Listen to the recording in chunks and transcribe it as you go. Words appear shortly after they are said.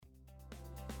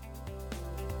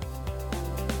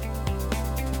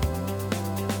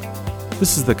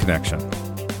This is The Connection,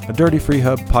 a Dirty Free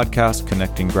Hub podcast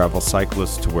connecting gravel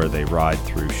cyclists to where they ride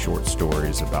through short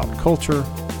stories about culture,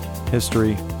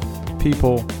 history,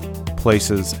 people,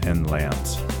 places, and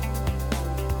lands.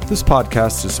 This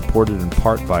podcast is supported in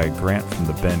part by a grant from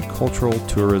the Bend Cultural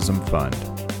Tourism Fund.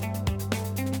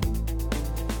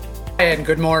 Hi, and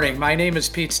good morning. My name is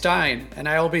Pete Stein, and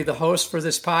I will be the host for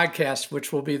this podcast,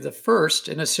 which will be the first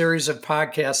in a series of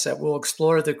podcasts that will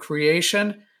explore the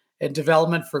creation and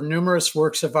development for numerous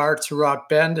works of art throughout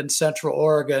Bend and Central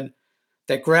Oregon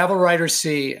that gravel riders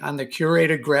see on the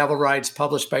curated gravel rides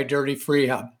published by Dirty Free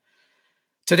Hub.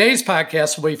 Today's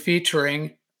podcast will be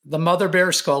featuring the Mother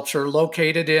Bear sculpture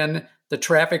located in the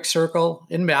traffic circle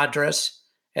in Madras,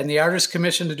 and the artist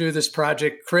commissioned to do this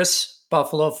project, Chris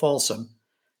Buffalo Folsom.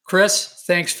 Chris,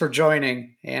 thanks for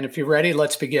joining. And if you're ready,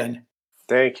 let's begin.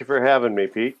 Thank you for having me,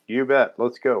 Pete. You bet.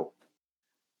 Let's go.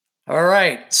 All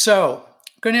right. So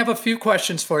I'm going to have a few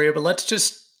questions for you, but let's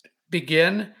just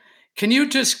begin. Can you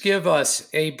just give us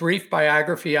a brief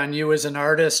biography on you as an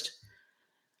artist?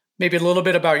 Maybe a little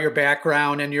bit about your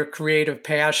background and your creative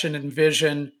passion and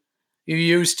vision you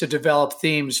use to develop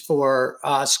themes for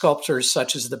sculptures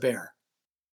such as the bear.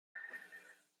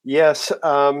 Yes.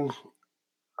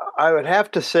 I would have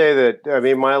to say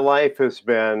that, my life has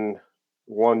been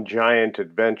one giant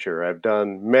adventure. I've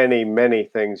done many, many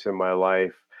things in my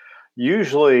life,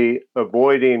 usually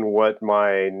avoiding what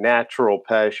my natural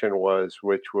passion was,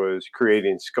 which was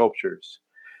creating sculptures.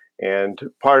 And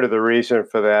part of the reason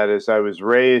for that is I was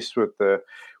raised with the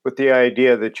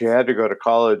idea that you had to go to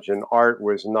college and art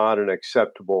was not an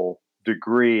acceptable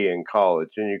degree in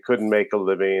college and you couldn't make a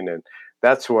living. And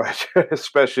that's what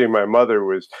especially my mother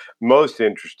was most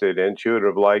interested in. She would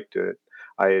have liked it.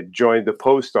 I had joined the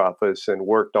post office and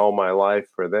worked all my life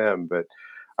for them, but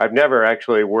I've never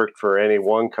actually worked for any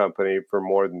one company for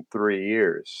more than 3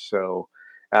 years. So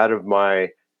out of my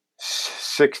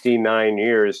 69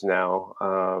 years now,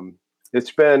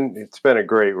 it's been a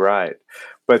great ride.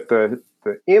 But the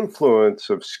influence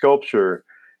of sculpture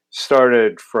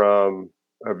started from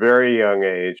a very young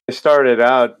age. I started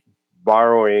out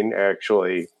borrowing,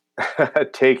 actually,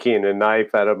 taking a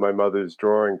knife out of my mother's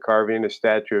drawer and carving a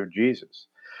statue of Jesus.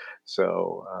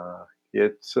 So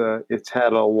it's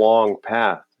had a long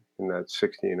path in that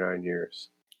 69 years.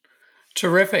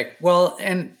 Terrific. Well,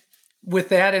 and with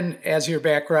that and as your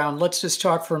background, let's just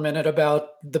talk for a minute about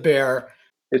the bear.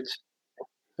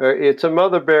 It's a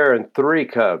mother bear and 3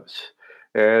 cubs,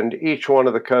 and each one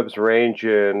of the cubs range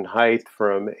in height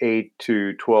from 8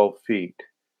 to 12 feet.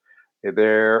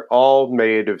 They're all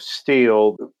made of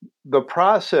steel. The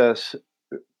process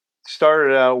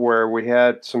started out where we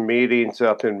had some meetings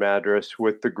up in Madras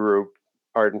with the group,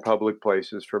 Art in Public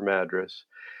Places for Madras.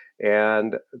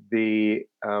 And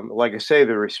like I say,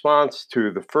 the response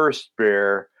to the first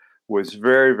bear was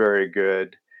very, very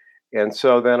good. And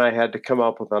so then I had to come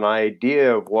up with an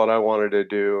idea of what I wanted to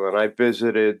do. And I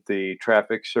visited the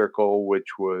traffic circle,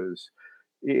 which was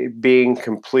being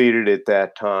completed at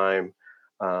that time.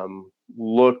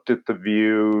 Looked at the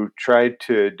view, tried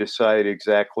to decide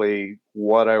exactly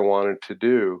what I wanted to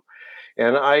do.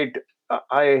 And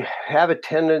I have a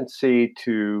tendency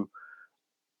to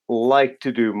like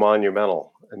to do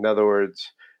monumental. In other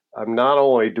words, not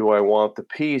only do I want the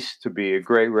piece to be a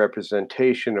great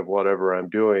representation of whatever I'm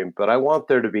doing, but I want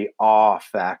there to be awe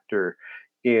factor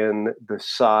in the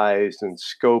size and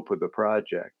scope of the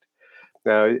project.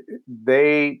 Now,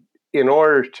 in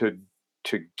order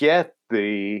to get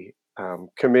the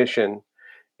commission,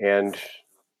 and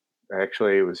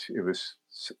actually it was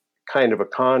kind of a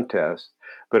contest,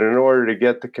 but in order to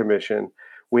get the commission,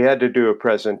 we had to do a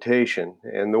presentation.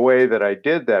 And the way that I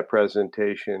did that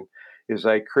presentation is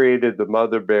I created the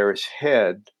mother bear's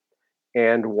head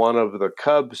and one of the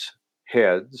cubs'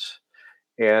 heads,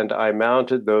 and I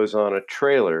mounted those on a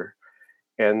trailer.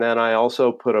 And then I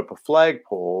also put up a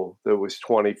flagpole that was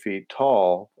 20 feet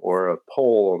tall, or a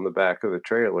pole on the back of the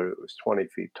trailer that was 20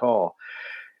 feet tall.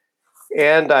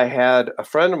 And I had a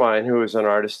friend of mine who was an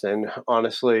artist, and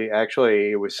honestly,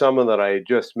 actually, it was someone that I had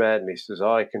just met, and he says,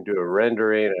 "Oh, I can do a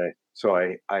rendering." So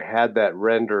I had that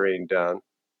rendering done.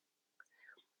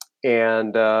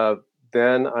 And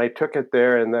then I took it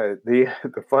there, and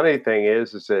the funny thing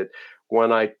is that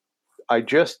when I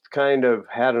just kind of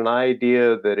had an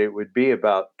idea that it would be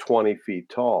about 20 feet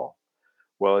tall.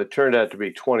 Well, it turned out to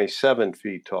be 27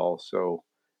 feet tall, so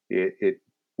it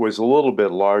was a little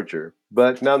bit larger.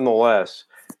 But nonetheless,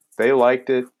 they liked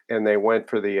it, and they went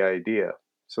for the idea.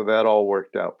 So that all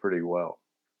worked out pretty well.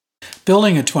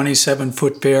 Building a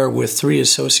 27-foot bear with 3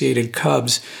 associated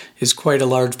cubs is quite a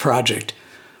large project.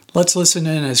 Let's listen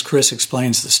in as Chris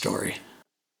explains the story.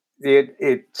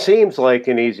 it seems like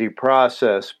an easy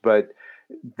process, but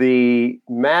the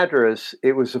Madras,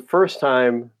 it was the first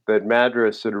time that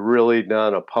Madras had really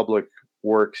done a public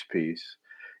works piece.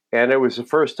 And it was the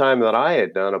first time that I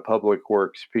had done a public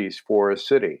works piece for a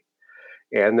city.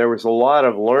 And there was a lot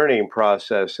of learning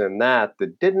process in that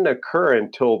didn't occur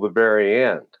until the very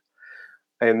end.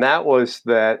 And that was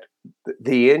that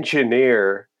the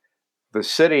engineer, the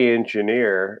city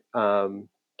engineer,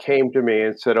 came to me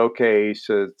and said, okay, he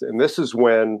says, and this is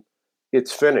when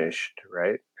it's finished,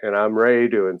 right? And I'm ready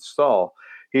to install.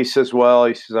 He says,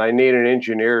 I need an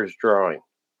engineer's drawing.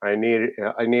 I need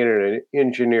an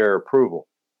engineer approval.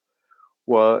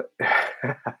 Well,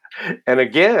 and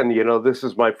again, this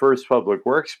is my first public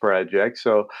works project.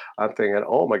 So I'm thinking,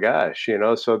 oh my gosh,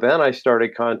 so then I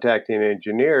started contacting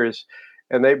engineers,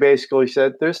 and they basically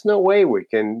said, there's no way we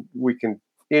can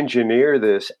engineer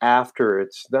this after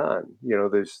it's done.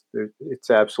 It's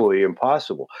absolutely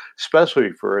impossible,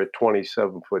 especially for a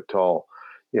 27-foot tall,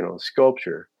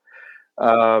 sculpture.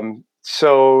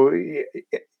 So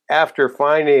after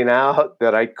finding out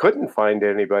that I couldn't find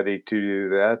anybody to do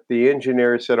that, the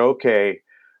engineer said, okay,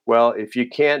 well, if you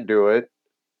can't do it,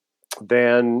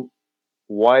 then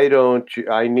why don't you,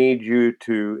 I need you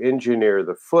to engineer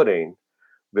the footing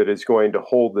that is going to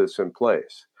hold this in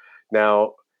place.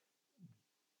 Now,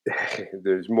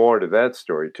 there's more to that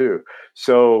story too.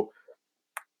 So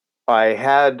I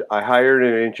hired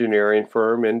an engineering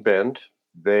firm in Bend.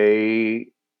 They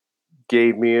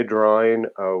gave me a drawing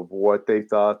of what they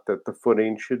thought that the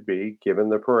footing should be, given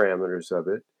the parameters of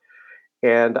it.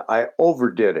 And I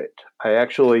overdid it. I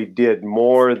actually did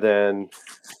more than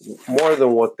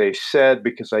what they said,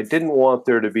 because I didn't want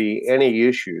there to be any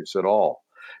issues at all.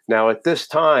 Now, at this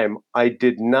time, I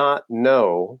did not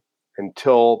know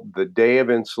until the day of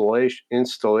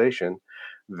installation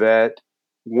that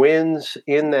winds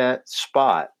in that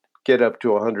spot get up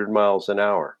to 100 miles an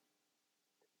hour.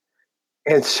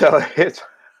 And so it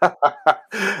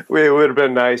would have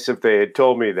been nice if they had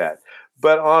told me that.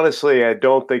 But honestly, I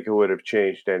don't think it would have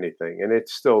changed anything. And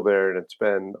it's still there, and it's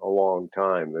been a long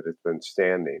time that it's been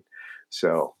standing.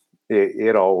 So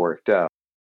it all worked out.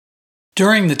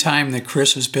 During the time that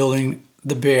Chris was building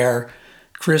the bear,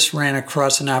 Chris ran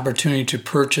across an opportunity to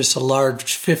purchase a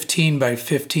large 15 by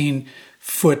 15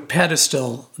 foot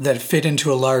pedestal that fit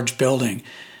into a large building.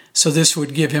 So this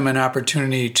would give him an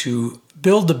opportunity to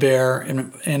build the bear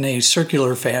in a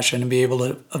circular fashion and be able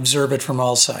to observe it from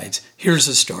all sides. Here's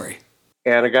the story.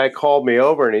 And a guy called me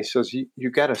over and he says, you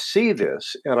got to see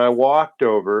this. And I walked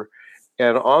over,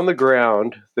 and on the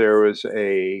ground, there was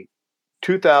a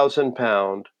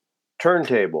 2,000-pound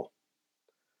turntable.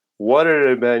 What it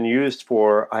had been used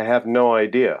for, I have no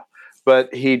idea.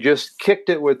 But he just kicked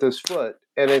it with his foot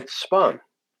and it spun.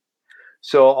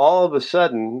 So all of a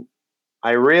sudden,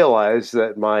 I realized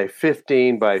that my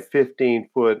 15 by 15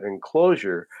 foot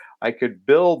enclosure, I could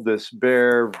build this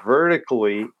bear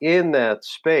vertically in that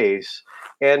space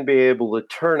and be able to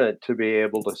turn it to be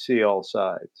able to see all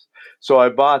sides. So I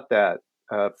bought that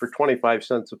for 25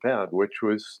 cents a pound, which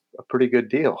was a pretty good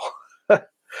deal.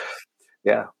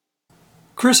 Yeah.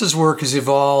 Chris's work has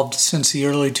evolved since the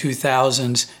early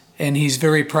 2000s, and he's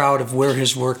very proud of where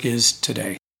his work is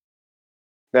today.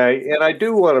 Now, and I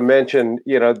do want to mention,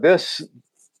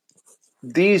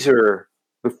 these are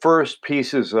the first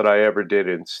pieces that I ever did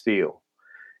in steel,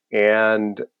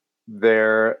 and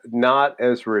they're not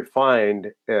as refined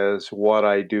as what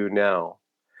I do now.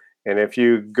 And if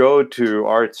you go to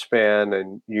ArtSpan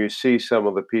and you see some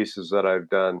of the pieces that I've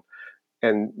done,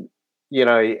 and,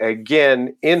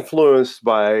 again, influenced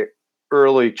by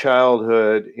early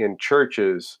childhood in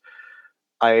churches,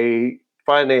 I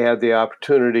finally had the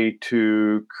opportunity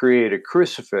to create a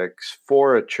crucifix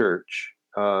for a church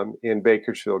in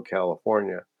Bakersfield,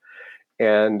 California.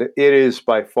 And it is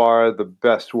by far the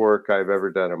best work I've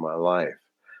ever done in my life.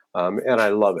 And I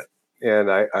love it.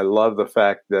 And I love the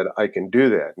fact that I can do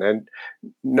that. And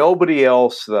nobody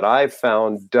else that I've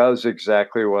found does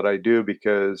exactly what I do,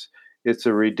 because it's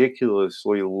a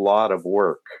ridiculously lot of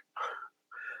work.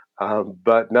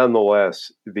 But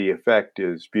nonetheless, the effect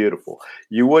is beautiful.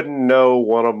 You wouldn't know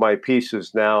one of my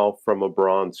pieces now from a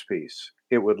bronze piece.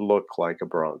 It would look like a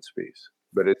bronze piece,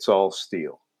 but it's all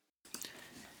steel.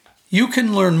 You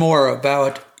can learn more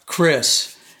about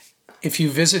Chris if you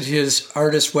visit his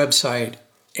artist website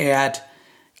at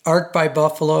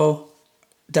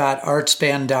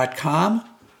artbybuffalo.artspan.com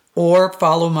or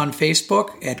follow him on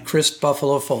Facebook at Chris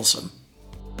Buffalo Folsom.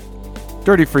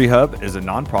 Dirty Free Hub is a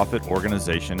nonprofit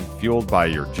organization fueled by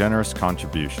your generous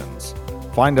contributions.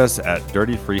 Find us at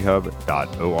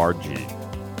dirtyfreehub.org.